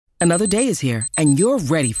Another day is here, and you're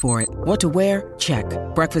ready for it. What to wear? Check.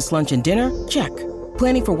 Breakfast, lunch, and dinner? Check.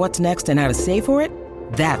 Planning for what's next and how to save for it?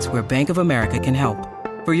 That's where Bank of America can help.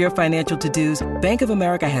 For your financial to-dos, Bank of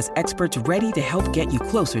America has experts ready to help get you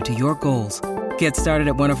closer to your goals. Get started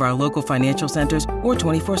at one of our local financial centers or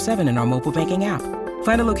 24/7 in our mobile banking app.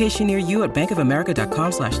 Find a location near you at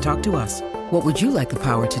bankofamerica.com/talktous. What would you like the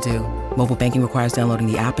power to do? Mobile banking requires downloading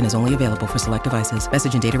the app and is only available for select devices.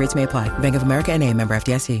 Message and data rates may apply. Bank of America N.A., member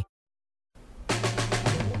FDIC.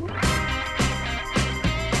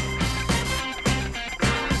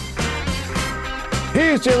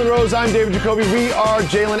 Here's Jalen Rose. I'm David Jacoby. We are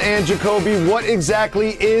Jalen and Jacoby. What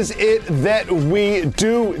exactly is it that we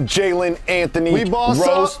do, Jalen Anthony We boss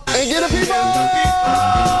Rose? up and get the people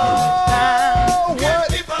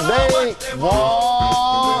what they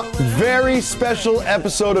want. Very special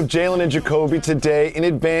episode of Jalen and Jacoby today in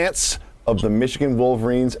advance of the Michigan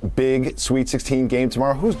Wolverines' big Sweet 16 game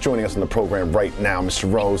tomorrow. Who's joining us on the program right now,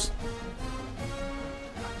 Mr. Rose?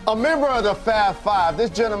 A member of the Fab Five. This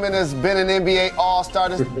gentleman has been an NBA All-Star.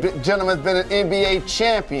 This gentleman has been an NBA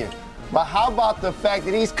champion. But how about the fact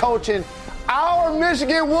that he's coaching our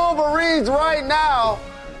Michigan Wolverines right now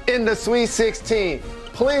in the Sweet 16?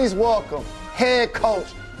 Please welcome head coach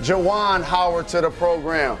Juwan Howard to the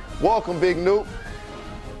program. Welcome, Big Noop.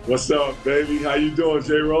 What's up, baby? How you doing,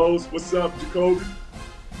 J. Rose? What's up, Jacoby?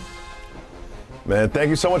 Man, thank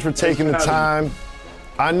you so much for taking the time.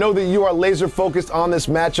 I know that you are laser focused on this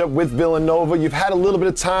matchup with Villanova. You've had a little bit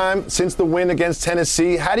of time since the win against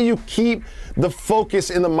Tennessee. How do you keep the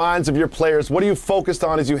focus in the minds of your players? What are you focused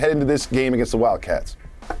on as you head into this game against the Wildcats?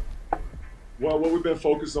 Well, what we've been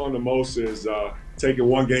focused on the most is taking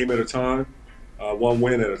one game at a time, one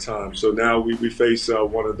win at a time. So now we face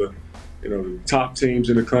one of the top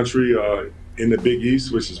teams in the country in the Big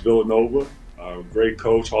East, which is Villanova. Great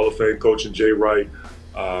coach, Hall of Fame coach, and Jay Wright.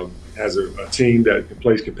 Has a team that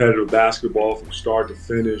plays competitive basketball from start to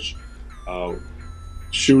finish,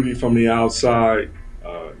 shooting from the outside,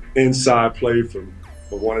 inside play from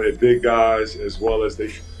one of their big guys, as well as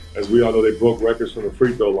we all know, they broke records from the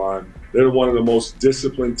free throw line. They're one of the most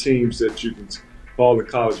disciplined teams that you can call in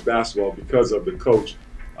college basketball because of the coach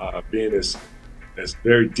being as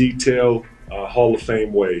very detailed, Hall of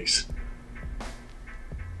Fame ways.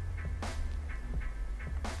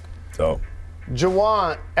 So.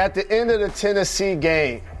 Juwan, at the end of the Tennessee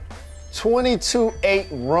game, 22-8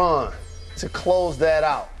 run to close that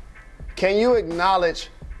out. Can you acknowledge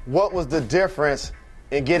what was the difference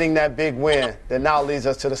in getting that big win that now leads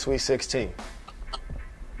us to the Sweet 16?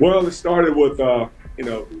 Well, it started with,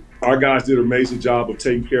 our guys did an amazing job of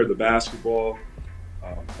taking care of the basketball.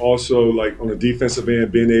 Also, like on the defensive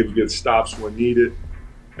end, being able to get stops when needed.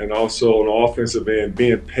 And also on the offensive end,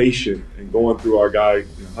 being patient and going through our guy,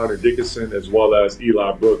 Hunter Dickinson, as well as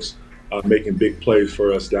Eli Brooks, making big plays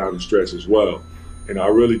for us down the stretch as well. And I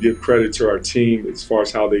really give credit to our team as far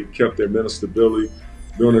as how they kept their mental stability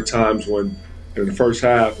during the times when, in the first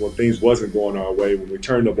half, when things wasn't going our way, when we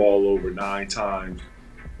turned the ball over 9 times.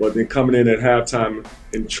 But then coming in at halftime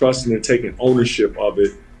and trusting and taking ownership of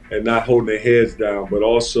it and not holding their heads down, but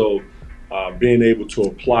also being able to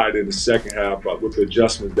apply it in the second half with the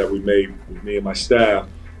adjustments that we made with me and my staff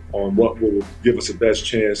on what will give us the best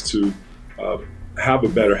chance to have a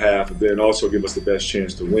better half and then also give us the best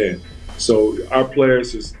chance to win. So our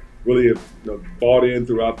players has really bought in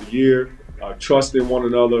throughout the year, trusting one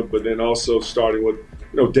another, but then also starting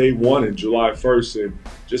with day one and July 1st and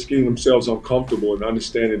just getting themselves uncomfortable and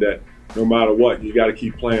understanding that no matter what, you got to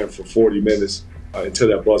keep playing for 40 minutes until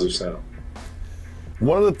that buzzer sound.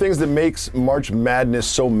 One of the things that makes March Madness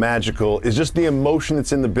so magical is just the emotion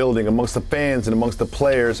that's in the building amongst the fans and amongst the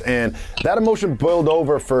players. And that emotion boiled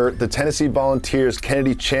over for the Tennessee Volunteers'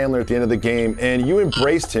 Kennedy Chandler at the end of the game, and you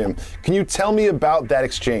embraced him. Can you tell me about that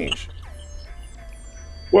exchange?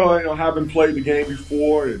 Well, having played the game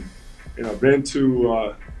before and, been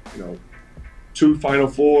to, 2 Final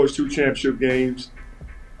Fours, 2 championship games,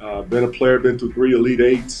 been a player, been through 3 Elite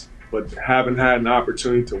Eights, but haven't had an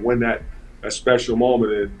opportunity to win that special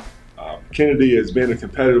moment. And Kennedy has been a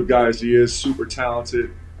competitive guy as he is, super talented,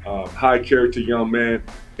 high character young man.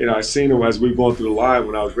 I seen him as we were going through the line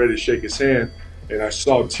when I was ready to shake his hand, and I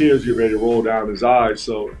saw tears get ready to roll down his eyes.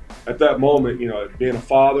 So at that moment, being a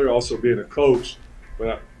father, also being a coach,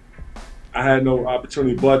 but I had no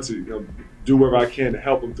opportunity but to do whatever I can to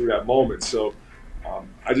help him through that moment. So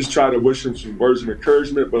I just try to wish him some words of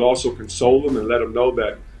encouragement, but also console him and let him know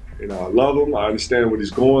that I love him, I understand what he's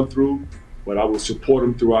going through, but I will support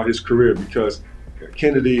him throughout his career because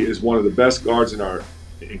Kennedy is one of the best guards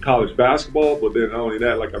in college basketball. But then not only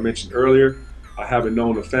that, like I mentioned earlier, I haven't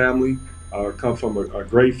known the family, come from a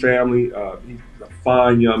great family. He's a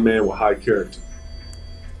fine young man with high character.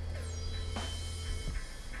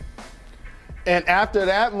 And after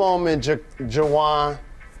that moment, Juwan,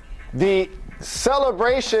 the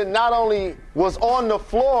celebration not only was on the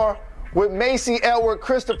floor with Macy Edward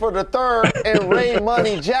Christopher III and Ray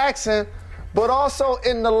Money Jackson, but also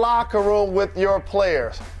in the locker room with your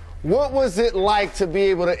players. What was it like to be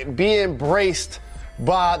able to be embraced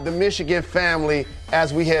by the Michigan family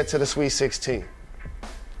as we head to the Sweet 16?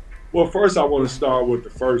 Well, first I want to start with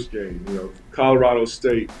the first game. Colorado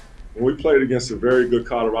State. When we played against a very good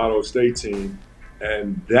Colorado State team,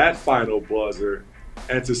 and that final buzzer,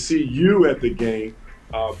 and to see you at the game,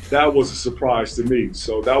 that was a surprise to me.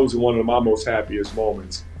 So that was one of my most happiest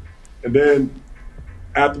moments. And then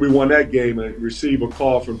after we won that game and received a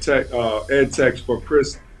call from Ed Tex from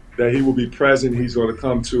Chris that he will be present, he's going to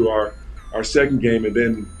come to our second game, and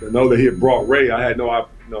then to know that he had brought Ray, I had no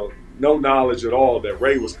knowledge at all that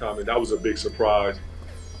Ray was coming. That was a big surprise.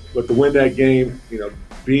 But to win that game,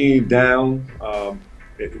 being down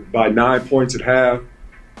by 9 points at half,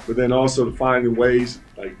 but then also to finding ways,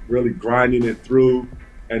 like really grinding it through,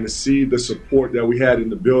 and to see the support that we had in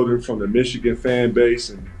the building from the Michigan fan base,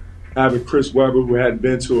 and having Chris Webber, who hadn't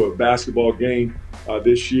been to a basketball game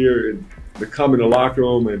this year, and to come in the locker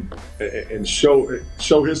room and show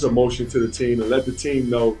his emotion to the team and let the team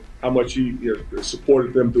know how much he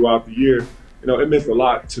supported them throughout the year. It meant a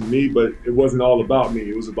lot to me, but it wasn't all about me.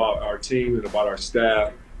 It was about our team and about our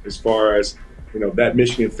staff. As far as that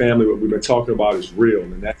Michigan family, what we've been talking about is real,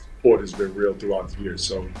 and that support has been real throughout the year.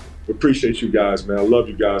 So we appreciate you guys, man. I love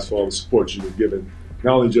you guys for all the support you've given,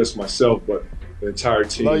 not only just myself, but the entire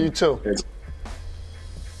team. Love you too.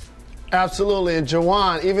 Absolutely. And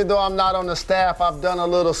Juwan, even though I'm not on the staff, I've done a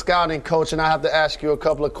little scouting, Coach, and I have to ask you a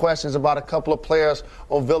couple of questions about a couple of players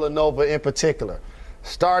on Villanova in particular.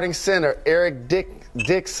 Starting center, Eric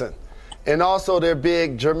Dixon, and also their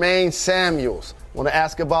big Jermaine Samuels. Want to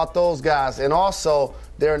ask about those guys. And also,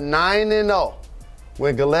 they're 9-0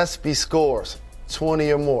 when Gillespie scores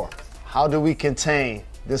 20 or more. How do we contain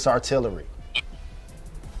this artillery?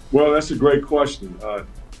 Well, that's a great question.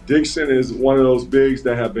 Dixon is one of those bigs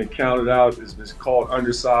that have been counted out. It's been called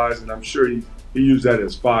undersized, and I'm sure he used that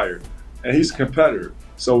as fire. And he's a competitor.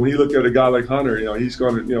 So when you look at a guy like Hunter, he's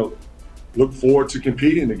going to, look forward to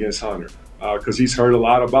competing against Hunter because he's heard a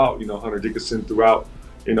lot about, Hunter Dickinson throughout,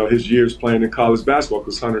 his years playing in college basketball,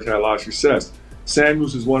 because Hunter's had a lot of success.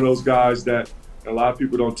 Samuels is one of those guys that a lot of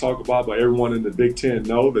people don't talk about, but everyone in the Big Ten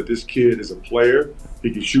know that this kid is a player.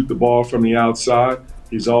 He can shoot the ball from the outside.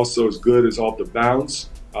 He's also as good as off the bounce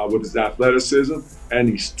with his athleticism, and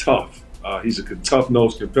he's tough. He's a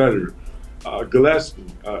tough-nosed competitor. Gillespie,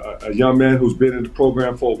 a young man who's been in the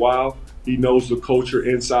program for a while. He knows the culture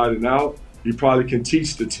inside and out. He probably can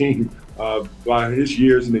teach the team by his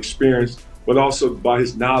years and experience, but also by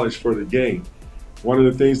his knowledge for the game. One of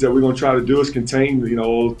the things that we're going to try to do is contain,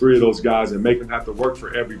 all three of those guys and make them have to work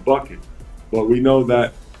for every bucket. But we know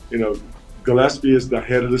that, Gillespie is the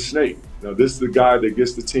head of the snake. This is the guy that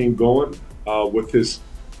gets the team going with his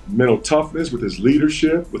mental toughness, with his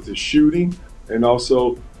leadership, with his shooting, and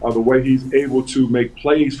also the way he's able to make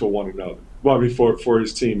plays for one another, for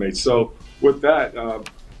his teammates. So with that,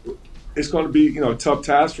 it's going to be a tough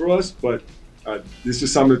task for us, but this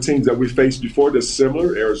is some of the teams that we faced before that's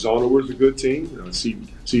similar. Arizona was a good team.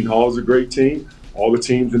 Seton Hall is a great team. All the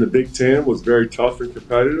teams in the Big Ten was very tough and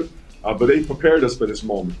competitive, but they prepared us for this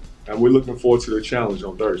moment, and we're looking forward to the challenge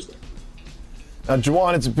on Thursday. Now,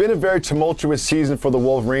 Juwan, it's been a very tumultuous season for the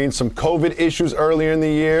Wolverines. Some COVID issues earlier in the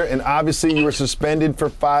year, and obviously you were suspended for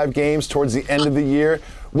 5 games towards the end of the year.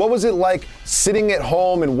 What was it like sitting at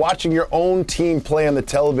home and watching your own team play on the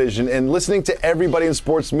television and listening to everybody in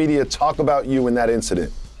sports media talk about you in that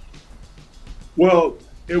incident? Well,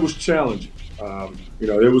 it was challenging.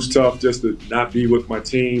 It was tough just to not be with my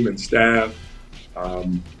team and staff.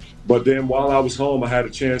 But then while I was home, I had a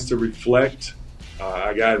chance to reflect.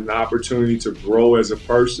 I got an opportunity to grow as a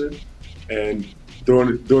person. And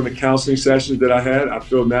during the counseling sessions that I had, I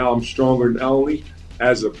feel now I'm stronger not only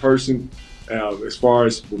as a person as far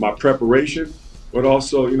as my preparation, but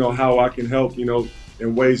also, how I can help,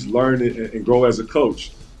 in ways learn and grow as a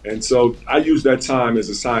coach. And so I use that time as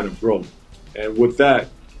a sign of growth. And with that,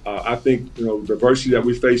 I think, the adversity that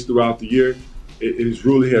we faced throughout the year, it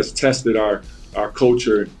really has tested our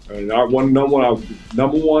culture. And our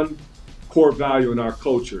number one core value in our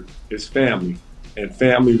culture is family. And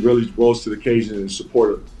family really rose to the occasion and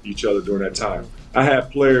supported each other during that time. I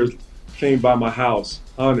had players came by my house,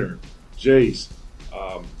 Hunter, Jace,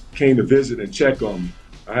 came to visit and check on me.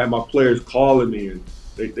 I had my players calling me and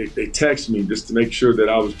they text me just to make sure that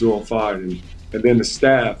I was doing fine. And then the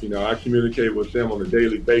staff, I communicate with them on a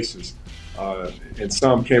daily basis. And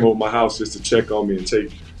some came over my house just to check on me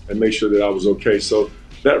and make sure that I was okay. So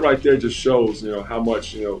that right there just shows, how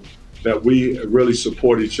much, that we really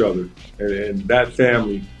support each other. And that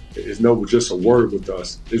family is no just a word with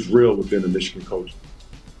us. It's real within the Michigan culture.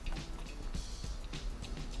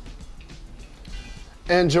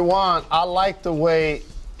 And Juwan, I like the way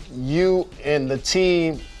you and the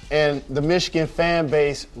team and the Michigan fan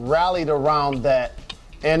base rallied around that.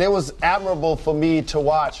 And it was admirable for me to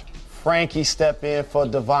watch Frankie step in for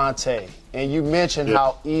Devontae. And you mentioned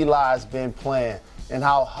how Eli's been playing and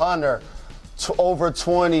how Hunter over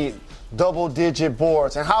 20 double-digit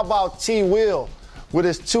boards. And how about T. Will with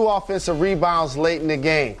his 2 offensive rebounds late in the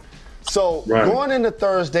game? So going into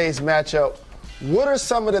Thursday's matchup, what are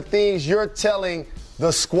some of the things you're telling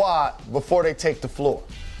the squad before they take the floor?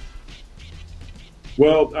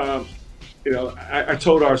 Well, I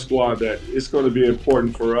told our squad that it's going to be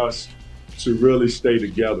important for us to really stay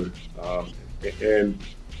together. And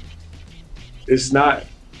it's not,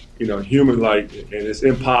 human-like, and it's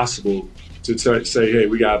impossible to say, hey,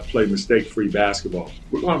 we got to play mistake-free basketball.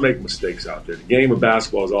 We're going to make mistakes out there. The game of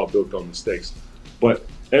basketball is all built on mistakes. But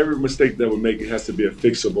every mistake that we make, it has to be a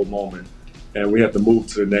fixable moment, and we have to move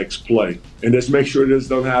to the next play. And just make sure this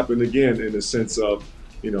don't happen again in the sense of,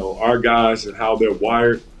 our guys and how they're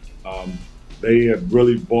wired. They have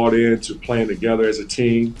really bought into playing together as a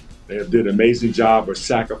team. They have did an amazing job of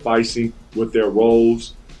sacrificing with their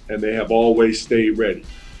roles, and they have always stayed ready.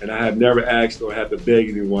 And I have never asked or had to beg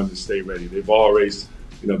anyone to stay ready. They've always,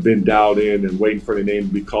 been dialed in and waiting for their name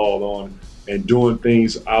to be called on and doing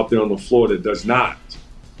things out there on the floor that does not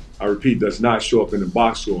show up in the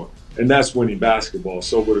box score. And that's winning basketball.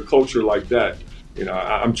 So with a culture like that,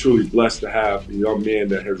 I'm truly blessed to have the young men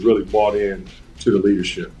that has really bought in to the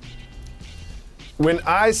leadership. When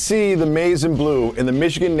I see the maize and blue and the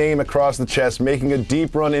Michigan name across the chest making a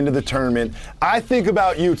deep run into the tournament, I think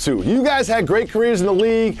about you two. You guys had great careers in the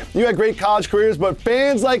league. You had great college careers, but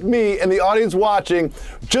fans like me and the audience watching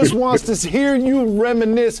just wants to hear you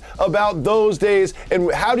reminisce about those days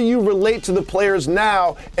and how do you relate to the players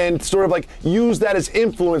now and sort of like use that as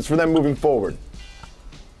influence for them moving forward?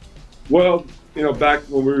 Well, back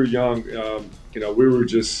when we were young, we were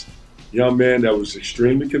just young men that was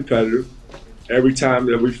extremely competitive. Every time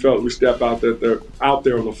that we felt we stepped out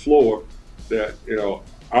there on the floor, that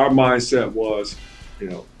our mindset was,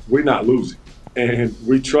 we're not losing, and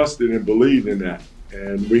we trusted and believed in that,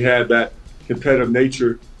 and we had that competitive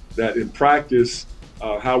nature that in practice,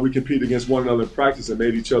 how we compete against one another in practice and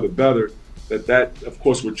made each other better. That of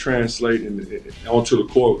course would translate onto the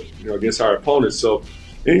court, against our opponents. So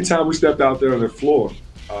anytime we stepped out there on the floor,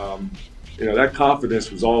 that confidence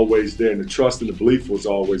was always there, and the trust and the belief was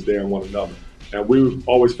always there in one another. And we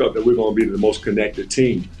always felt that we were going to be the most connected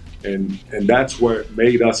team. And that's where it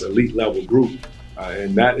made us elite level group.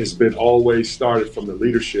 And that has been always started from the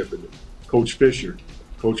leadership and Coach Fisher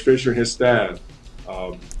and his staff,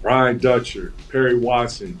 Brian Dutcher, Perry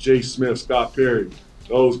Watson, Jay Smith, Scott Perry,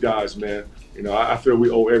 those guys, man. I feel we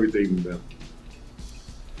owe everything to them.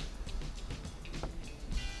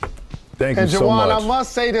 Thank you so much. And Juwan, I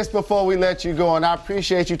must say this before we let you go, and I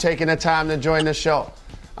appreciate you taking the time to join the show.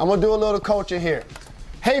 I'm going to do a little coaching here.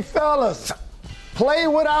 Hey, fellas, play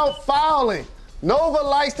without fouling. Nova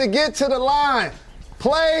likes to get to the line.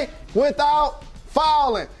 Play without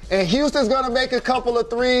fouling. And Houston's going to make a couple of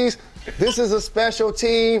threes. This is a special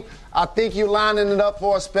team. I think you're lining it up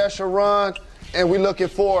for a special run, and we're looking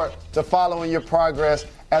forward to following your progress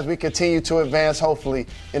as we continue to advance, hopefully,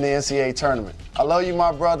 in the NCAA tournament. I love you,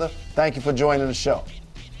 my brother. Thank you for joining the show.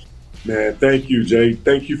 Man, thank you, Jay.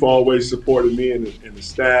 Thank you for always supporting me and the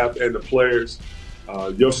staff and the players.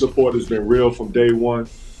 Your support has been real from day one.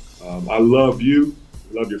 I love you,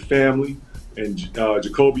 love your family. And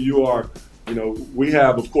Jacoby, you are, we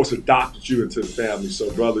have, of course, adopted you into the family.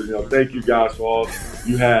 So, brother, thank you guys for all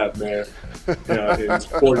you have, man, in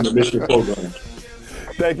supporting the Michigan program.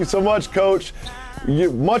 Thank you so much, Coach.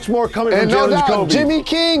 Much more coming and from no Jalen doubt, Jacoby. Jimmy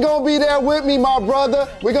King gonna be there with me, my brother.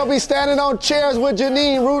 We're gonna be standing on chairs with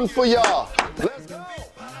Janine rooting for y'all. Let's go.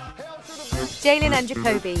 Jalen and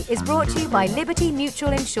Jacoby is brought to you by Liberty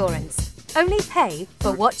Mutual Insurance. Only pay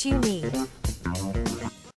for what you need.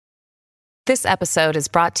 This episode is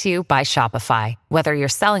brought to you by Shopify. Whether you're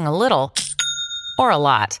selling a little or a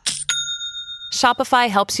lot, Shopify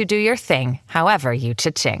helps you do your thing, however you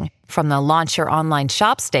cha-ching. From the launch your online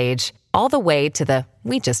shop stage, all the way to the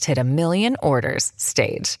we just hit 1 million orders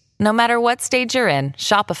stage. No matter what stage you're in,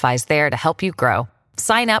 Shopify's there to help you grow.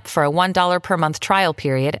 Sign up for a $1 per month trial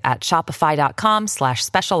period at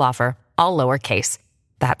shopify.com/special offer, all lowercase.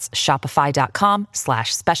 That's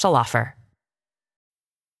shopify.com/special offer.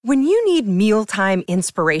 When you need mealtime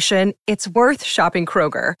inspiration, it's worth shopping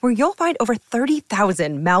Kroger, where you'll find over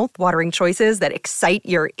 30,000 mouth-watering choices that excite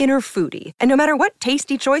your inner foodie. And no matter what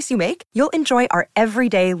tasty choice you make, you'll enjoy our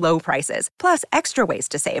everyday low prices, plus extra ways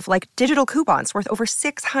to save, like digital coupons worth over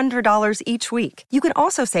 $600 each week. You can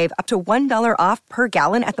also save up to $1 off per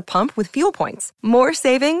gallon at the pump with fuel points. More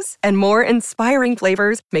savings and more inspiring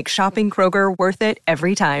flavors make shopping Kroger worth it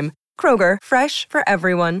every time. Kroger, fresh for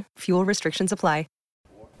everyone. Fuel restrictions apply.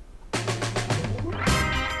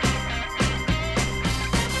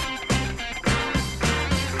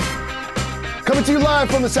 Coming to you live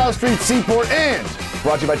from the South Street Seaport and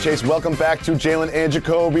brought to you by Chase. Welcome back to Jalen and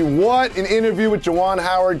Jacoby. What an interview with Juwan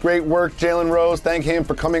Howard. Great work, Jalen Rose. Thank him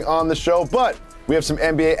for coming on the show. But we have some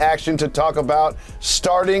NBA action to talk about,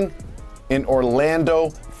 starting in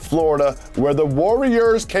Orlando, Florida, where the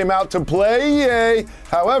Warriors came out to play. Yay!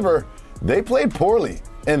 However, they played poorly,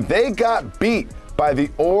 and they got beat by the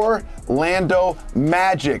Orlando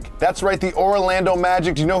Magic. That's right, the Orlando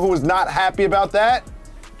Magic. Do you know who was not happy about that?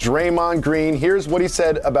 Draymond Green. Here's what he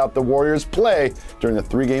said about the Warriors' play during the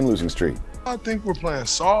 3-game losing streak. I think we're playing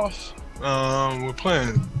soft. We're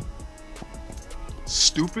playing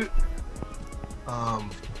stupid.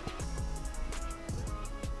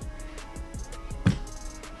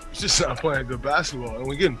 It's just not playing good basketball, and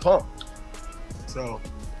we're getting pumped. So,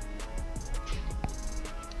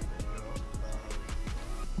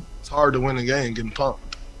 it's hard to win a game getting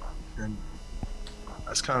pumped, and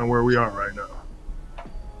that's kind of where we are right now.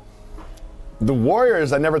 The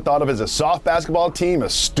Warriors I never thought of as a soft basketball team, a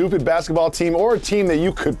stupid basketball team, or a team that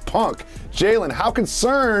you could punk. Jalen, how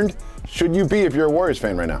concerned should you be if you're a Warriors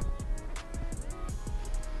fan right now?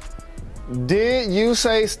 Did you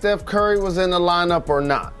say Steph Curry was in the lineup or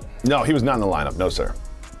not? No, he was not in the lineup. No, sir.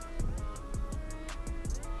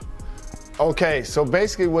 Okay, so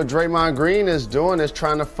basically what Draymond Green is doing is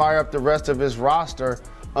trying to fire up the rest of his roster,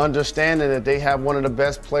 understanding that they have one of the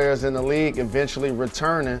best players in the league eventually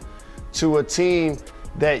returning to a team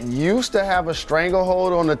that used to have a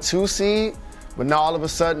stranglehold on the 2 seed, but now all of a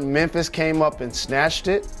sudden Memphis came up and snatched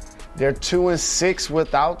it. They're 2-6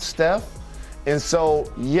 without Steph. And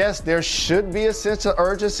so, yes, there should be a sense of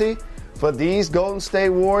urgency for these Golden State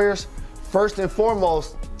Warriors, first and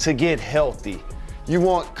foremost, to get healthy. You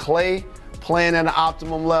want Klay playing at an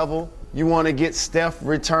optimum level. You want to get Steph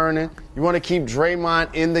returning. You want to keep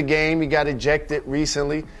Draymond in the game. He got ejected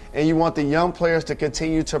recently. And you want the young players to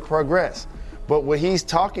continue to progress. But what he's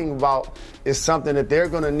talking about is something that they're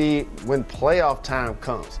going to need when playoff time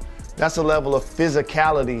comes. That's a level of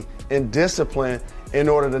physicality and discipline in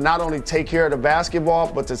order to not only take care of the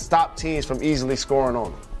basketball, but to stop teams from easily scoring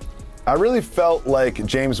on them. I really felt like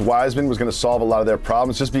James Wiseman was going to solve a lot of their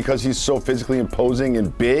problems just because he's so physically imposing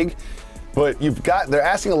and big. But they're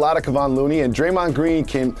asking a lot of Kevon Looney, and Draymond Green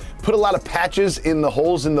can put a lot of patches in the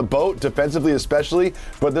holes in the boat, defensively especially,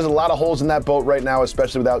 but there's a lot of holes in that boat right now,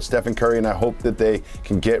 especially without Stephen Curry, and I hope that they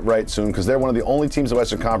can get right soon because they're one of the only teams in the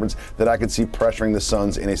Western Conference that I could see pressuring the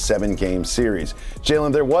Suns in a 7-game series.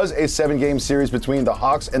 Jalen, there was a 7-game series between the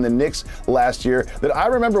Hawks and the Knicks last year that I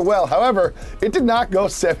remember well. However, it did not go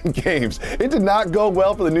 7 games. It did not go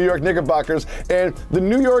well for the New York Knickerbockers, and the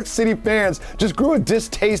New York City fans just grew a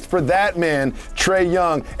distaste for that man, Trae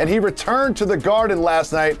Young, and he returned to the Garden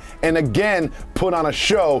last night and again put on a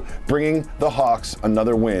show, bringing the Hawks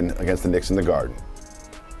another win against the Knicks in the Garden.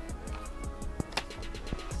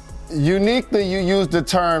 Uniquely, you used the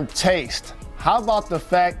term taste. How about the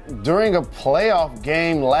fact during a playoff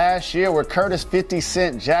game last year with Curtis 50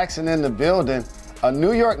 Cent Jackson in the building, a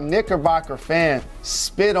New York Knickerbocker fan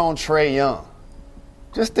spit on Trae Young?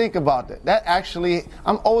 Just think about that. That actually,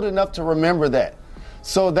 I'm old enough to remember that.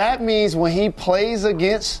 So that means when he plays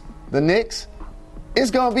against the Knicks, it's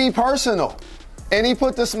going to be personal. And he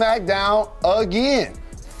put the smack down again.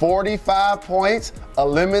 45 points,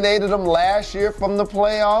 eliminated them last year from the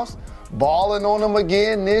playoffs, balling on them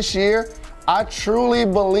again this year. I truly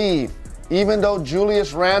believe, even though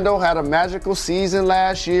Julius Randle had a magical season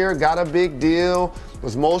last year, got a big deal,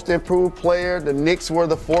 was most improved player, the Knicks were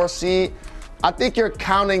the 4th seed, I think you're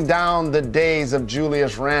counting down the days of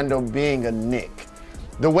Julius Randle being a Knick.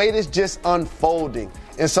 The way this just unfolding.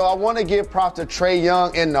 And so I want to give props to Trae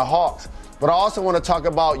Young and the Hawks, but I also want to talk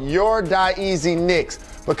about your Die Easy Knicks,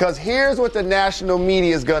 because here's what the national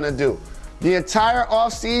media is going to do. The entire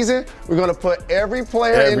offseason, we're going to put every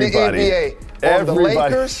player in the NBA on the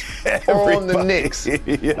Lakers or on the Knicks,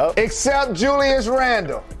 except Julius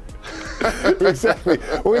Randle. Exactly.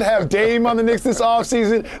 We're going to have Dame on the Knicks this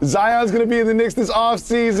offseason. Zion's going to be in the Knicks this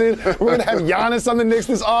offseason. We're going to have Giannis on the Knicks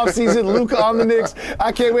this offseason. Luka on the Knicks.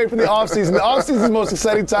 I can't wait for the offseason. The offseason is the most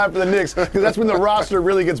exciting time for the Knicks because that's when the roster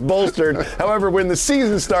really gets bolstered. However, when the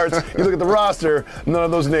season starts, you look at the roster, none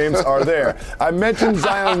of those names are there. I mentioned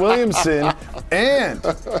Zion Williamson, and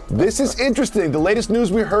this is interesting. The latest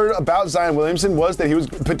news we heard about Zion Williamson was that he was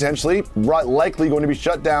potentially, likely going to be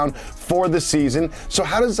shut down for the season. So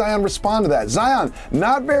how does Zion respond to that? Zion,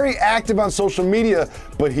 not very active on social media,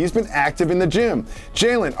 but he's been active in the gym.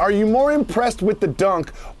 Jalen, are you more impressed with the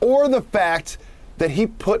dunk or the fact that he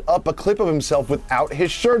put up a clip of himself without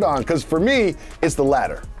his shirt on? Because for me, it's the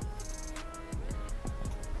latter.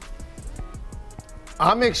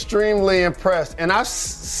 I'm extremely impressed, and I've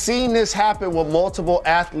seen this happen with multiple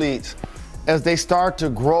athletes as they start to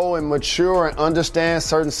grow and mature and understand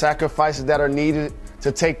certain sacrifices that are needed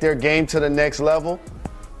to take their game to the next level.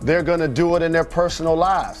 They're going to do it in their personal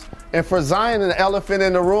lives. And for Zion, the elephant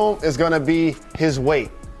in the room is going to be his weight.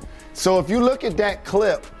 So if you look at that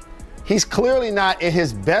clip, he's clearly not in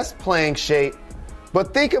his best playing shape,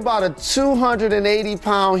 but think about a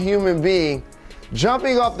 280-pound human being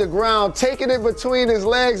jumping off the ground, taking it between his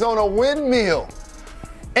legs on a windmill.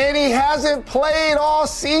 And he hasn't played all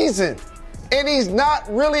season. And he's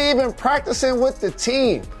not really even practicing with the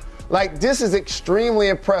team. Like, this is extremely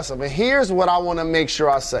impressive. And here's what I want to make sure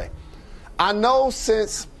I say. I know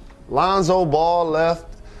since Lonzo Ball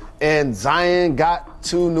left and Zion got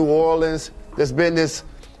to New Orleans, there's been this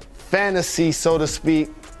fantasy, so to speak,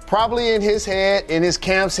 probably in his head, in his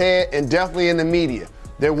camp's head, and definitely in the media,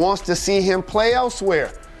 that wants to see him play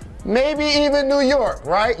elsewhere. Maybe even New York,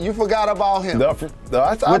 right? You forgot about him. With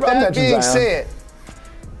that being said,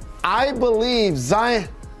 I believe Zion,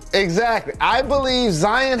 exactly. I believe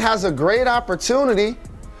Zion has a great opportunity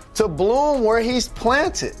to bloom where he's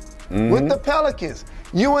planted with the Pelicans.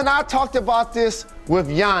 You and I talked about this with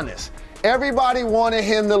Giannis. Everybody wanted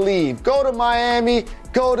him to leave. Go to Miami,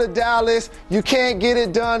 go to Dallas. You can't get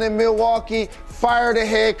it done in Milwaukee. Fire the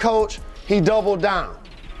head coach. He doubled down.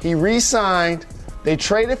 He re-signed. They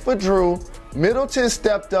traded for Drew. Middleton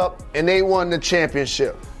stepped up, and they won the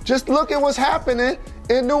championship. Just look at what's happening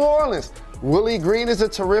in New Orleans. Willie Green is a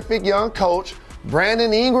terrific young coach.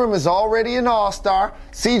 Brandon Ingram is already an all-star.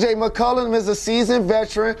 C.J. McCollum is a seasoned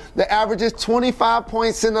veteran that averages 25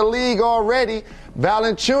 points in the league already.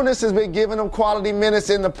 Valanciunas has been giving them quality minutes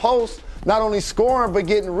in the post, not only scoring but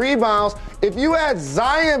getting rebounds. If you add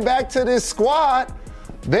Zion back to this squad,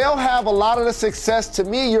 they'll have a lot of the success to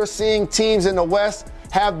me you're seeing teams in the West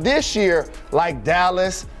have this year, like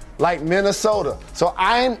Dallas, like Minnesota. So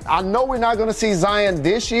I know we're not going to see Zion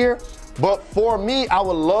this year, but for me, I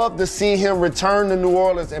would love to see him return to New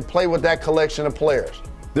Orleans and play with that collection of players.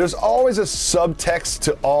 There's always a subtext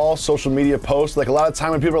to all social media posts. Like a lot of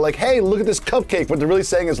time when people are like, hey, look at this cupcake. What they're really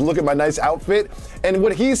saying is, look at my nice outfit. And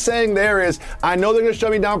what he's saying there is, I know they're going to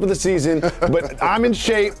shut me down for the season, but I'm in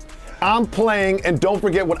shape. I'm playing, and don't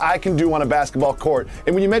forget what I can do on a basketball court.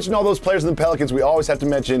 And when you mention all those players in the Pelicans, we always have to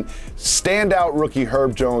mention standout rookie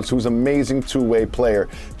Herb Jones, who's an amazing two-way player.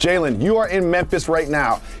 Jalen, you are in Memphis right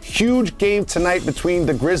now. Huge game tonight between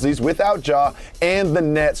the Grizzlies, without Ja, and the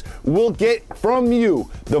Nets. We'll get from you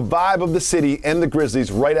the vibe of the city and the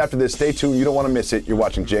Grizzlies right after this. Stay tuned. You don't want to miss it. You're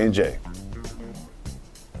watching J&J.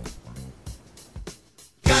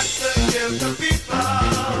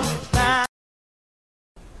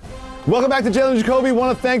 Welcome back to Jalen Jacoby.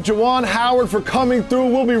 Want to thank Juwan Howard for coming through.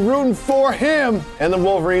 We'll be rooting for him and the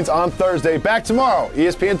Wolverines on Thursday. Back tomorrow,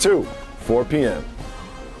 ESPN 2, 4 p.m.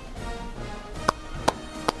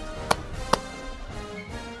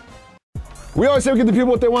 We always say we give the people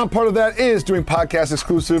what they want. Part of that is doing podcast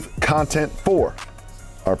exclusive content for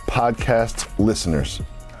our podcast listeners.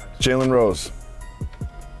 Jalen Rose,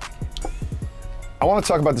 I want to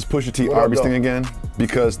talk about this Pusha T Arby's thing again,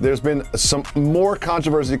 because there's been some more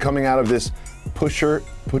controversy coming out of this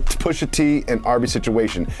Pusha T and Arby's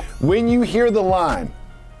situation. When you hear the line,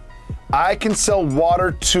 I can sell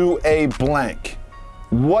water to a blank,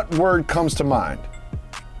 what word comes to mind?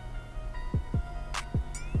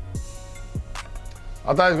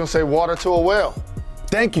 I thought he was going to say water to a well.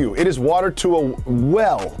 Thank you. It is water to a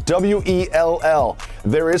well, W-E-L-L.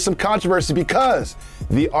 There is some controversy because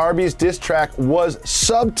the Arby's diss track was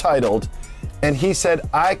subtitled, and he said,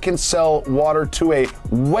 I can sell water to a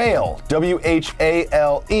whale,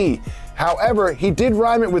 W-H-A-L-E. However, he did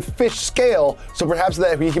rhyme it with fish scale, so perhaps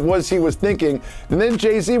that he was thinking. And then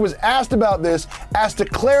Jay-Z was asked about this, asked to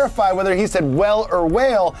clarify whether he said well or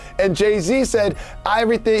whale, and Jay-Z said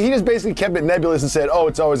everything. He just basically kept it nebulous and said, oh,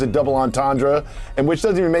 it's always a double entendre, and which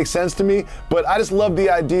doesn't even make sense to me. But I just love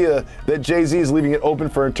the idea that Jay-Z is leaving it open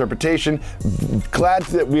for interpretation. Glad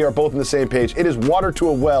that we are both on the same page. It is water to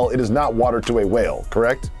a well. It is not water to a whale,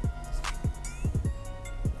 correct?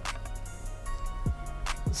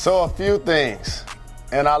 So a few things,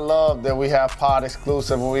 and I love that we have pod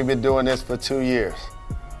exclusive and we've been doing this for 2 years.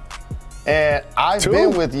 And I've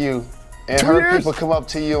been with you and heard people come up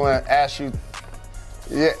to you and ask you,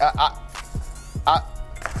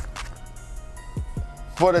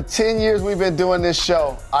 for the 10 years we've been doing this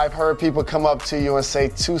show, I've heard people come up to you and say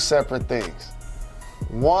two separate things.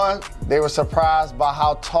 One, they were surprised by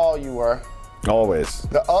how tall you were. Always.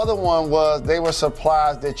 The other one was they were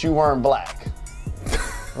surprised that you weren't black.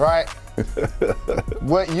 Right?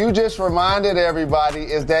 What you just reminded everybody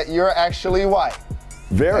is that you're actually white.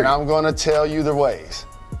 Very. And I'm going to tell you the ways.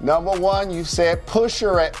 Number one, you said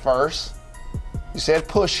pusher at first. You said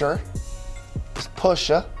pusher. It's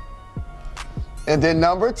pusher. And then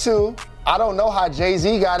number two, I don't know how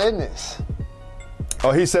Jay-Z got in this. Oh,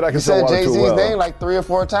 he said I can sell water to a well. You said Jay-Z's name like 3 or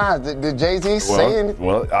 4 times. Did Jay-Z say anything?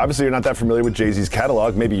 Well, obviously you're not that familiar with Jay-Z's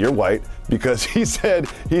catalog. Maybe you're white, because he said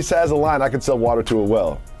he has a line, I can sell water to a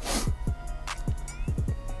well.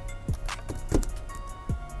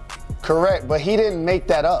 Correct, but he didn't make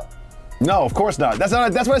that up. No, of course not. That's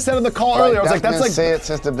what I said on the call earlier. I was like, that's like said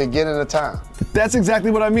since the beginning of time. That's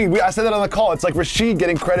exactly what I mean. I said that on the call. It's like Rashid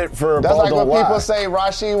getting credit for That's Ball like Don't when Lie. people say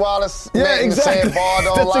Rasheed Wallace exactly. saying Ball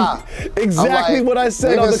Don't Lie. Exactly like, what I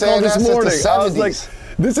said on the call this morning. I was like,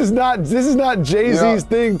 this is not Jay-Z's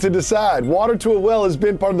thing to decide. Water to a well has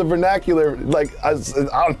been part of the vernacular. Like I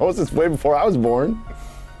don't know, since way before I was born.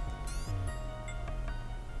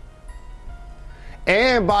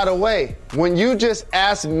 And by the way, when you just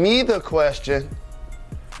asked me the question,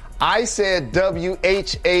 I said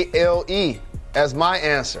W-H-A-L-E as my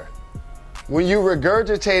answer. When you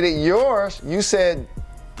regurgitated yours, you said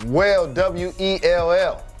well,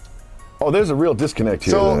 W-E-L-L. Oh, there's a real disconnect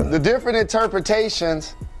here. So then. the different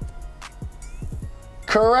interpretations,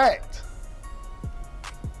 correct.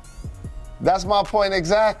 That's my point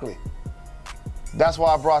exactly. That's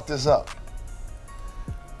why I brought this up.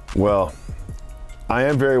 Well, I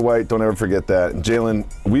am very white, don't ever forget that. Jalen,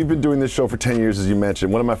 we've been doing this show for 10 years, as you mentioned.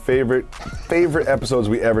 One of my favorite episodes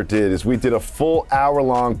we ever did is we did a full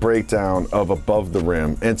hour-long breakdown of Above the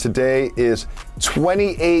Rim. And today is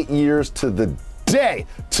 28 years to the day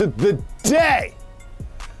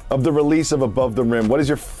of the release of Above the Rim. What is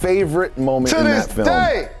your favorite moment in that film? To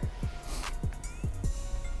this day!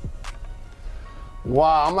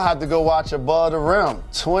 Wow, I'm gonna have to go watch Above the Rim.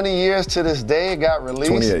 20 years to this day it got released.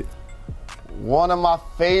 28. One of my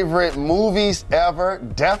favorite movies ever.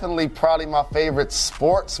 Definitely probably my favorite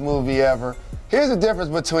sports movie ever. Here's the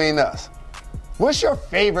difference between us. What's your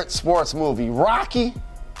favorite sports movie? Rocky?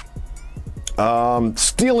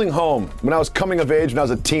 Stealing Home. When I was coming of age, when I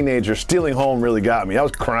was a teenager, Stealing Home really got me. I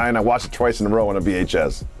was crying. I watched it twice in a row on a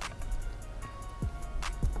VHS.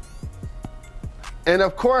 And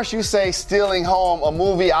of course you say Stealing Home, a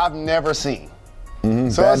movie I've never seen. Mm-hmm.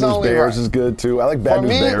 So Bad it's News only Bears right. is good too. I like Bad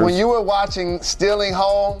News Bears. For me, when you were watching Stealing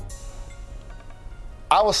Home,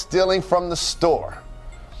 I was stealing from the store.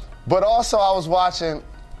 But also I was watching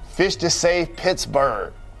Fish to Save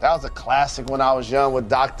Pittsburgh. That was a classic when I was young with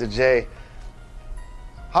Dr. J.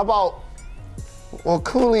 How about, well,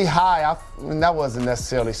 Cooley High, that wasn't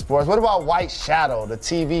necessarily sports. What about White Shadow, the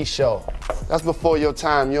TV show? That's before your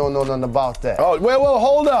time. You don't know nothing about that. Oh, well,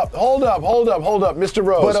 hold up, Mr.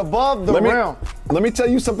 Rose. But Above the Rim. Let me tell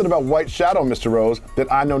you something about White Shadow, Mr. Rose,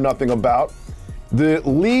 that I know nothing about. The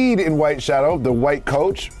lead in White Shadow, the white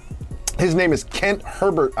coach, his name is Kent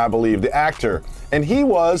Herbert, I believe, the actor. And he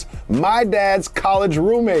was my dad's college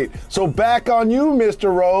roommate. So back on you,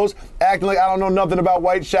 Mr. Rose, acting like I don't know nothing about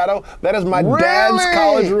White Shadow. That is my dad's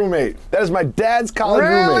college roommate. That is my dad's college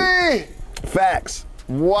roommate. Facts.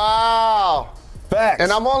 Wow. Facts.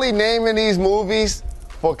 And I'm only naming these movies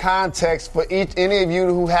for context for any of you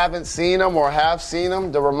who haven't seen them or have seen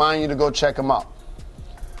them to remind you to go check them out.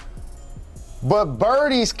 But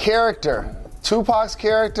Birdie's character, Tupac's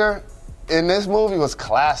character in this movie was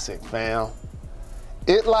classic, fam.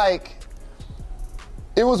 It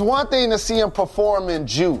was one thing to see him perform in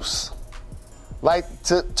Juice. Like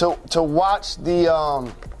to watch the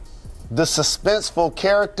suspenseful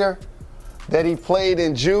character that he played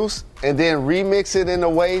in Juice and then remix it in a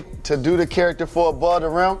way to do the character for Above the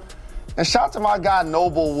Rim. And shout out to my guy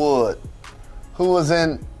Noble Wood, who was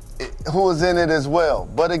in who was in it as well.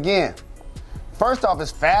 But again, first off,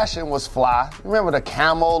 his fashion was fly. Remember the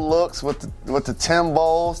camo looks with the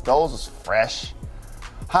Timbos? Those was fresh.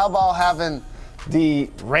 How about having the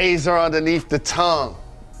razor underneath the tongue?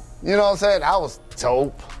 You know what I'm saying? That was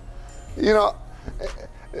dope. You know,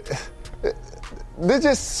 there's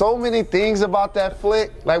just so many things about that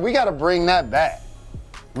flick. Like, we got to bring that back.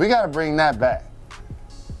 We got to bring that back.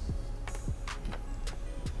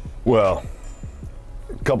 Well,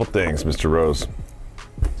 a couple things, Mr. Rose.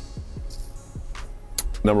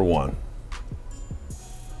 Number one,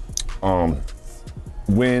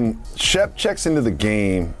 when Shep checks into the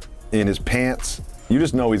game in his pants, you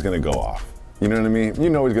just know he's going to go off. You know what I mean?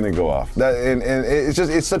 You know he's going to go off. And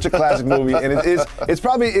it's such a classic movie, and it's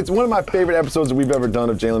one of my favorite episodes that we've ever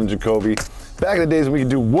done of Jalen and Jacoby. Back in the days when we could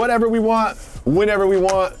do whatever we want, whenever we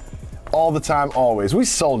want, all the time, always. We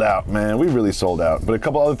sold out, man. We really sold out. But a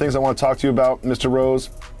couple other things I want to talk to you about, Mr.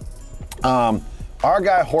 Rose. Our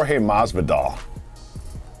guy Jorge Masvidal.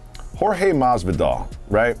 Jorge Masvidal,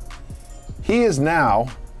 right? He is now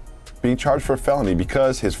being charged for a felony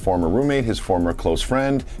because his former roommate, his former close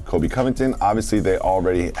friend, Colby Covington, obviously they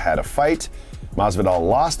already had a fight. Masvidal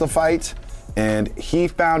lost the fight, and he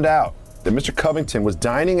found out that Mr. Covington was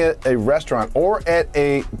dining at a restaurant or at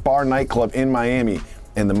a bar nightclub in Miami,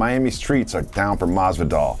 and the Miami streets are down for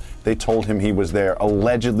Masvidal. They told him he was there.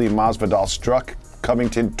 Allegedly, Masvidal struck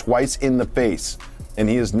Covington twice in the face, and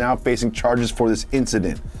he is now facing charges for this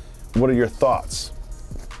incident. What are your thoughts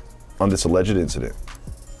on this alleged incident?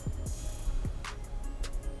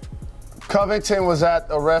 Covington was at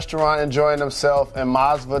a restaurant enjoying himself, and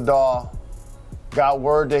Masvidal got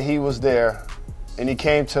word that he was there, and he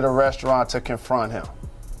came to the restaurant to confront him.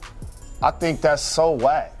 I think that's so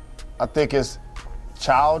whack. I think it's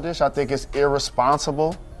childish. I think it's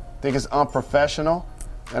irresponsible. I think it's unprofessional.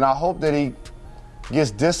 And I hope that he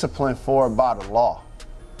gets disciplined for it by the law.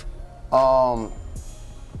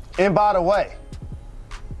 And by the way,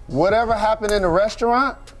 whatever happened in the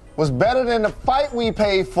restaurant was better than the fight we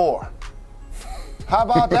paid for. How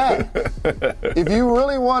about that? If you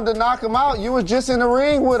really wanted to knock him out, you was just in the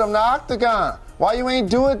ring with him, the octagon. Why you ain't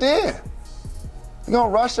do it then? You gonna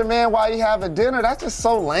rush a man while you having dinner? That's just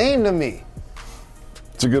so lame to me.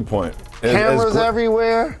 It's a good point. Cameras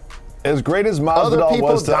everywhere. As great as Masvidal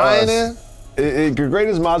was to us, great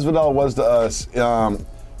as Masvidal was to us,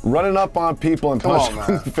 running up on people and punching them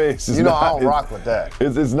in the face is I don't rock with that.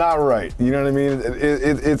 It's not right. You know what I mean?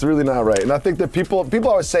 It's really not right. And I think that people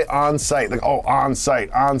always say on site, like, oh, on site.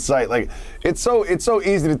 Like, it's so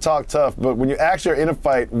easy to talk tough, but when you actually are in a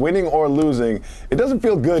fight, winning or losing, it doesn't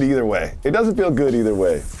feel good either way.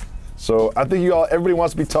 So I think everybody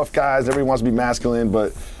wants to be tough guys, everybody wants to be masculine,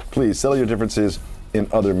 but please settle your differences in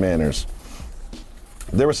other manners.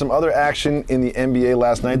 There was some other action in the NBA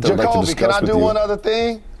last night that I'd like to discuss with you. Jacoby, can I do one other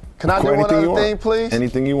thing? Can I do one other thing, please?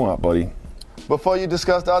 Anything you want, buddy. Before you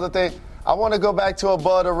discuss the other thing, I want to go back to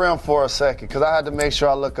Above the Rim for a second because I had to make sure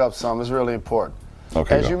I look up something. It's really important.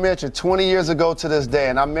 Okay. As you mentioned, 20 years ago to this day,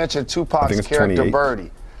 and I mentioned Tupac's character 28.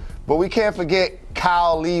 Birdie. But we can't forget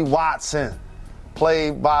Kyle Lee Watson,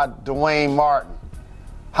 played by Dwayne Martin.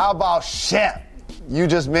 How about Shep? You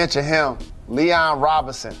just mentioned him. Leon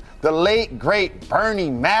Robinson. The late, great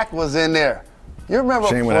Bernie Mac was in there. You remember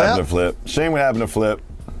Shame what happened to Flip.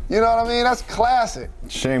 You know what I mean? That's classic.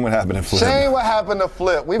 Shame what happened to Flip. Shame what happened to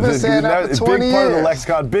Flip. We've been saying that for 20 years. Big part of the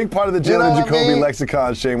lexicon. Big part of the Jalen Jacoby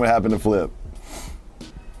lexicon. Shame what happened to Flip.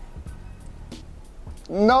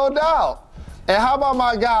 No doubt. And how about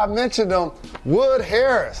my guy, I mentioned him, Wood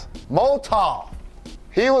Harris, Motown.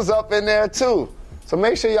 He was up in there too. So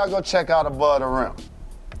make sure y'all go check out Above the Rim.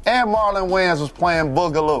 And Marlon Wayans was playing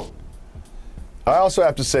Boogaloo. I also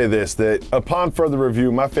have to say this, that upon further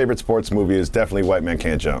review, my favorite sports movie is definitely White Man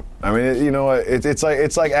Can't Jump. I mean, it's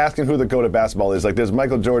like asking who the GOAT of basketball is. Like, there's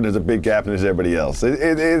Michael Jordan, there's a big gap, and there's everybody else.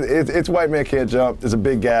 It's White Man Can't Jump, there's a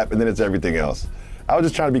big gap, and then it's everything else. I was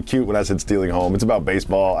just trying to be cute when I said Stealing Home. It's about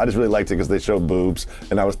baseball. I just really liked it because they showed boobs,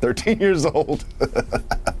 and I was 13 years old.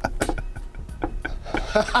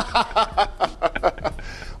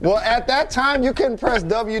 Well, at that time, you couldn't press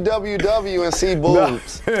www and see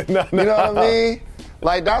boobs. No. You know what I mean?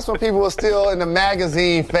 Like, that's when people were still in the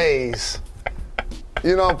magazine phase.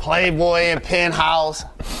 You know, Playboy and Penthouse,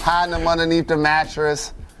 hiding them underneath the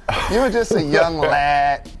mattress. You were just a young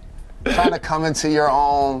lad trying to come into your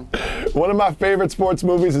own. One of my favorite sports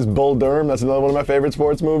movies is Bull Durham. That's another one of my favorite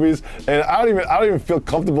sports movies. And I don't even feel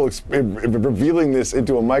comfortable revealing this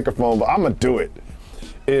into a microphone, but I'm going to do it.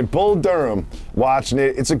 in Bull Durham, watching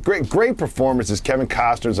it, it's a great performance. Kevin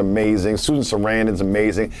Costner's amazing. Susan Sarandon's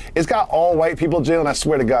amazing. It's got all white people, Jalen. I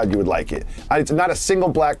swear to God, you would like it. It's not a single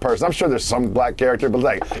black person. I'm sure there's some black character, but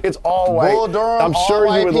like, it's all white. Bull Durham, I'm sure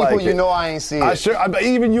all you would white people, like it. you know I ain't seen it.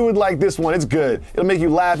 Even you would like this one. It's good. It'll make you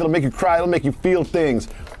laugh. It'll make you cry. It'll make you feel things.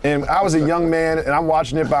 And I was a young man, and I'm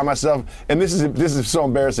watching it by myself. And this is so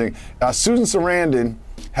embarrassing. Susan Sarandon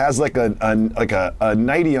has like a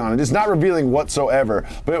nightie on. It's not revealing whatsoever.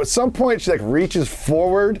 But at some point, she like reaches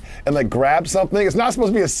forward and like grabs something. It's not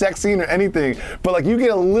supposed to be a sex scene or anything, but like you get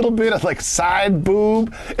a little bit of like side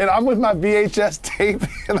boob. And I'm with my VHS tape,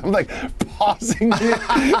 and I'm like pausing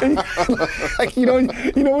it. And, like you know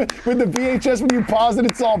with the VHS when you pause it,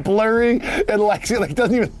 it's all blurry and like it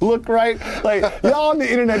doesn't even look right. Like y'all on the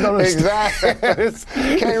internet don't understand.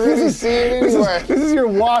 Exactly. Can't really see it anywhere. This is your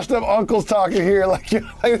washed up uncles talking here. Like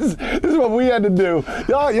this is what we had to do.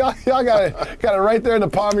 Y'all got it right there in the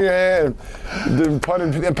palm of your hand. Pun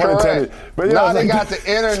intended. But now they got the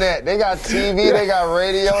internet. They got TV. They got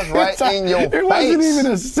radios right in your face. It wasn't even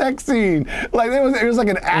a sex scene. Like it was like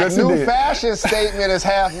an accident. The new fashion statement is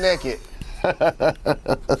half naked.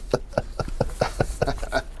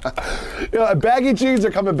 Baggy jeans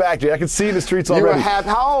are coming back, Jay. I can see in the streets already.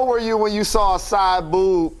 How old were you when you saw a side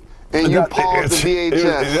boob and you paused the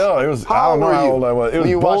VHS? It was. I don't know how old I was. It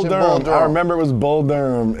was Bull Durham. I remember it was Bull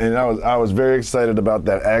Durham, and I was very excited about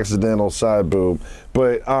that accidental side boob.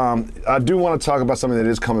 But I do want to talk about something that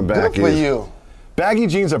is coming back. Good for you. Baggy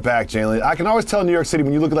jeans are back, Jalen. I can always tell in New York City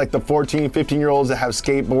when you look at like the 14, 15-year-olds that have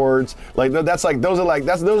skateboards, like those are like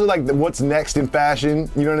what's next in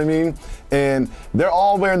fashion. You know what I mean? And they're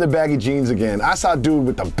all wearing the baggy jeans again. I saw a dude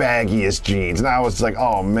with the baggiest jeans, and I was like,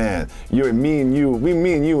 oh man, me and you in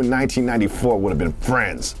 1994 would have been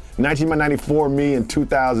friends. 1994, me and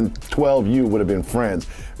 2012, you would have been friends.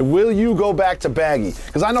 Will you go back to baggy?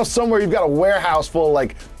 Because I know somewhere you've got a warehouse full of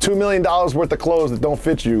like $2 million worth of clothes that don't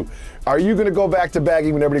fit you. Are you going to go back to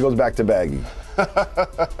baggy when everybody goes back to baggy?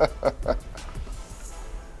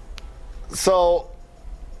 So,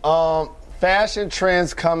 fashion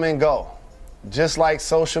trends come and go, just like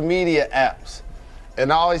social media apps.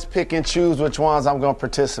 And I always pick and choose which ones I'm going to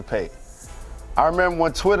participate. I remember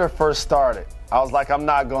when Twitter first started, I was like, I'm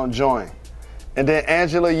not going to join. And then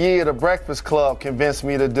Angela Yee of the Breakfast Club convinced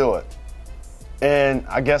me to do it. And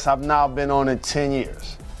I guess I've now been on it 10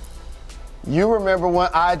 years. You remember when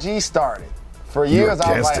IG started. For years,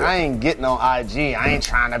 I was like, I ain't getting on IG. I ain't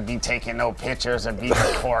trying to be taking no pictures and be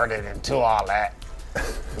recorded and do all that.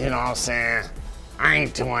 You know what I'm saying? I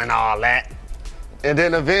ain't doing all that. And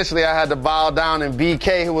then eventually I had to bow down, and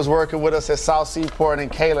BK, who was working with us at South Seaport, and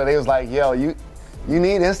Kayla, they was like, yo, you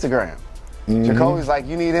need Instagram. Mm-hmm. Jacoby's like,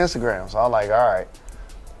 you need Instagram. So I was like, all right.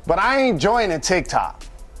 But I ain't joining TikTok.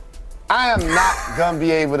 I am not going to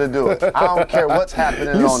be able to do it. I don't care what's happening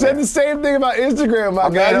on there. You said the same thing about Instagram, my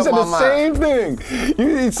guy. You said the same thing.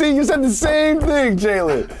 You said the same thing,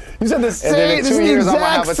 Jalen. You said the same, this is the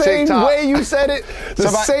exact same way you said it, the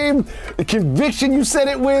same conviction you said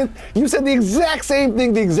it with. You said the exact same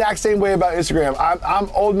thing, the exact same way about Instagram. I'm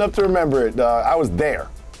old enough to remember it. I was there.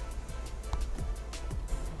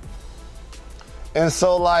 And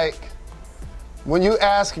so, like, when you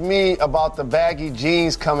ask me about the baggy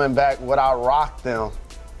jeans coming back, would I rock them?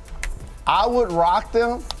 I would rock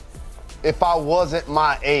them if I wasn't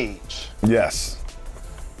my age. Yes.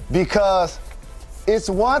 Because it's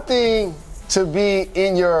one thing to be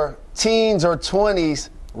in your teens or 20s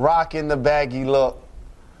rocking the baggy look.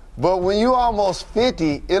 But when you almost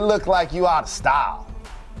 50, it look like you out of style.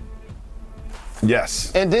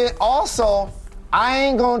 Yes. And then also, I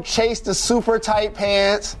ain't gonna chase the super tight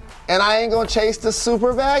pants, and I ain't gonna chase the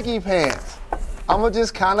super baggy pants. I'm gonna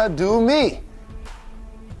just kind of do me.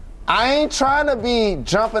 I ain't trying to be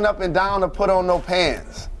jumping up and down to put on no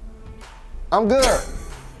pants. I'm good.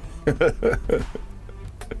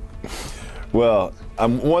 Well,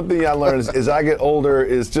 one thing I learned is as I get older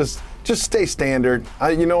is just stay standard.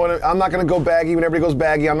 You know what? I'm not gonna go baggy when everybody goes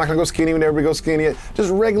baggy. I'm not gonna go skinny when everybody goes skinny.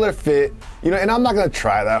 Just regular fit. You know, and I'm not gonna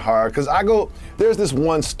try that hard because there's this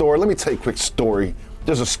one store. Let me tell you a quick story.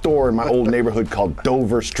 There's a store in my old neighborhood called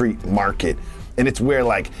Dover Street Market. And it's where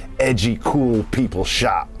like edgy, cool people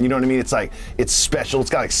shop. You know what I mean? It's like, it's special. It's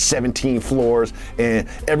got like 17 floors and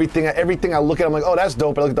everything I look at, I'm like, oh, that's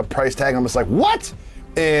dope. I look at the price tag, I'm just like, what?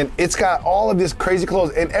 And it's got all of this crazy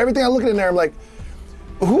clothes and everything I look at in there, I'm like,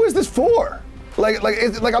 who is this for? Like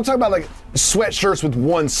I'm talking about like sweatshirts with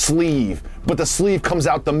one sleeve, but the sleeve comes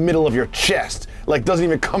out the middle of your chest. Like doesn't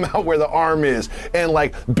even come out where the arm is, and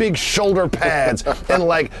like big shoulder pads, and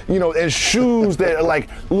like and shoes that are like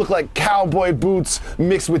look like cowboy boots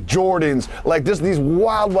mixed with Jordans. Like just these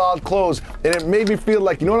wild clothes, and it made me feel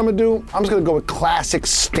like, you know what I'm gonna do? I'm just gonna go with classic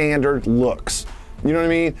standard looks. You know what I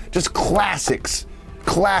mean? Just classics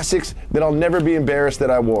that I'll never be embarrassed that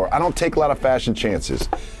I wore. I don't take a lot of fashion chances.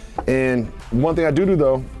 And one thing I do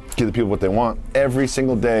though, give the people what they want. Every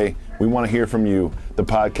single day, we want to hear from you, the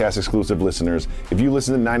podcast exclusive listeners. If you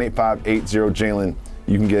listen to 985-80-JALEN,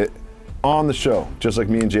 you can get on the show, just like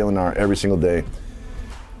me and Jalen are every single day,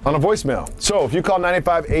 on a voicemail. So if you call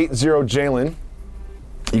 985-80-JALEN,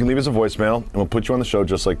 you can leave us a voicemail, and we'll put you on the show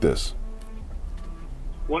just like this.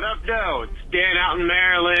 What up, though? It's Dan out in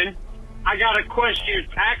Maryland. I got a question.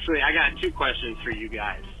 Actually, I got two questions for you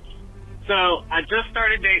guys. So I just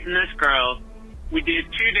started dating this girl. We did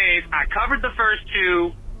 2 days. I covered the first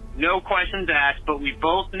two, no questions asked, but we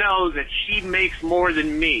both know that she makes more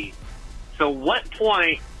than me. So what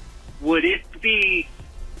point would it be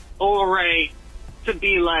all right to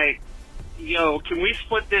be like, yo, can we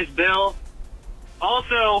split this bill?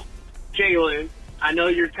 Also, Jalen, I know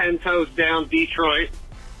you're 10 toes down Detroit,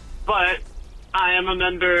 but I am a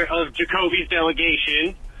member of Jacoby's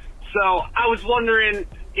delegation. So I was wondering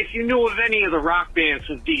if you knew of any of the rock bands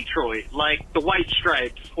from Detroit, like the White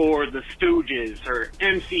Stripes or the Stooges or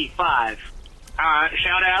MC5.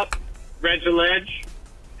 Shout out, Reg the Ledge,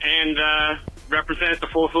 and represent the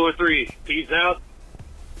 443. Peace out.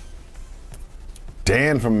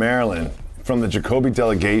 Dan from Maryland, from the Jacoby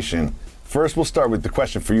delegation. First, we'll start with the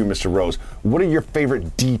question for you, Mr. Rose. What are your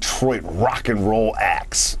favorite Detroit rock and roll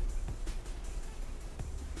acts?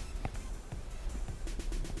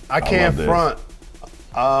 I can't front.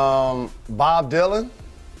 Bob Dylan.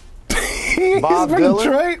 Bob Dylan?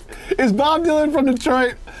 Detroit? Is Bob Dylan from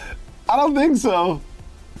Detroit? I don't think so.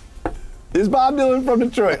 Is Bob Dylan from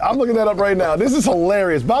Detroit? I'm looking that up right now. This is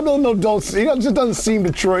hilarious. Bob Dylan he just doesn't seem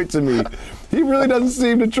Detroit to me. He really doesn't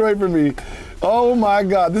seem Detroit for me. Oh my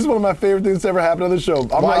God, this is one of my favorite things that's ever happened on the show.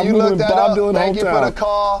 While you look that Bob up, Dylan thank you for the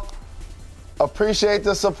call. Appreciate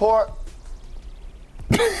the support.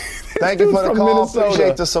 Thank you for the call. Minnesota.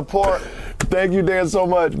 Appreciate the support. Thank you, Dan, so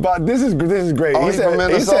much. But this is great. Oh, he's from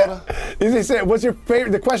Minnesota? He said, what's your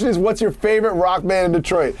favorite? The question is, what's your favorite rock band in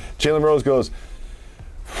Detroit? Jalen Rose goes,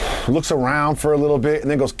 looks around for a little bit, and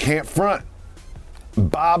then goes, can't front.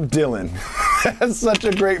 Bob Dylan. That's such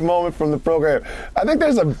a great moment from the program. I think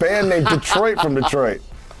there's a band named Detroit from Detroit,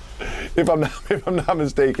 if I'm not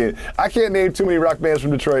mistaken. I can't name too many rock bands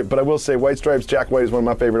from Detroit, but I will say White Stripes, Jack White is one of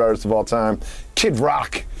my favorite artists of all time. Kid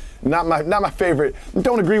Rock. Not my favorite.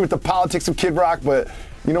 Don't agree with the politics of Kid Rock, but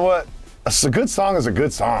you know what? A good song is a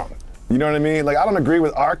good song. You know what I mean? Like, I don't agree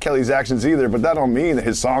with R. Kelly's actions either, but that don't mean that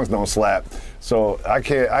his songs don't slap. So I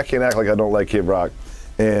can't act like I don't like Kid Rock.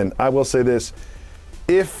 And I will say this.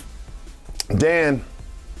 If, Dan,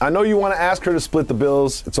 I know you want to ask her to split the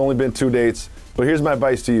bills. It's only been 2 dates, but here's my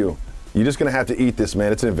advice to you. You're just going to have to eat this,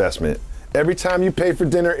 man. It's an investment. Every time you pay for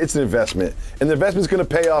dinner, it's an investment. And the investment's going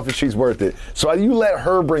to pay off if she's worth it. So you let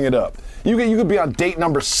her bring it up. You could be on date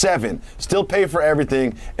number 7, still pay for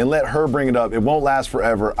everything, and let her bring it up. It won't last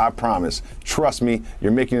forever, I promise. Trust me,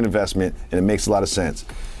 you're making an investment, and it makes a lot of sense.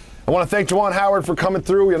 I want to thank Juwan Howard for coming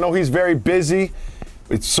through. I know he's very busy.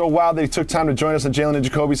 It's so wild that he took time to join us on Jalen and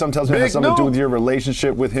Jacoby. Something tells me it has something to do with your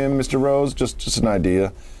relationship with him, Mr. Rose. Just an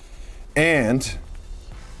idea. And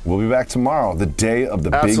we'll be back tomorrow, the day of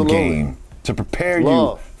the big game, to prepare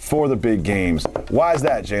you for the big games. Why is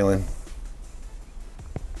that, Jalen?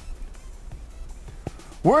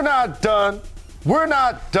 We're not done. We're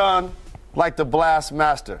not done, like the blast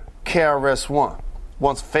master, KRS-One,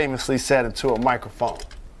 once famously said into a microphone.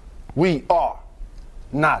 We are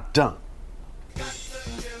not done.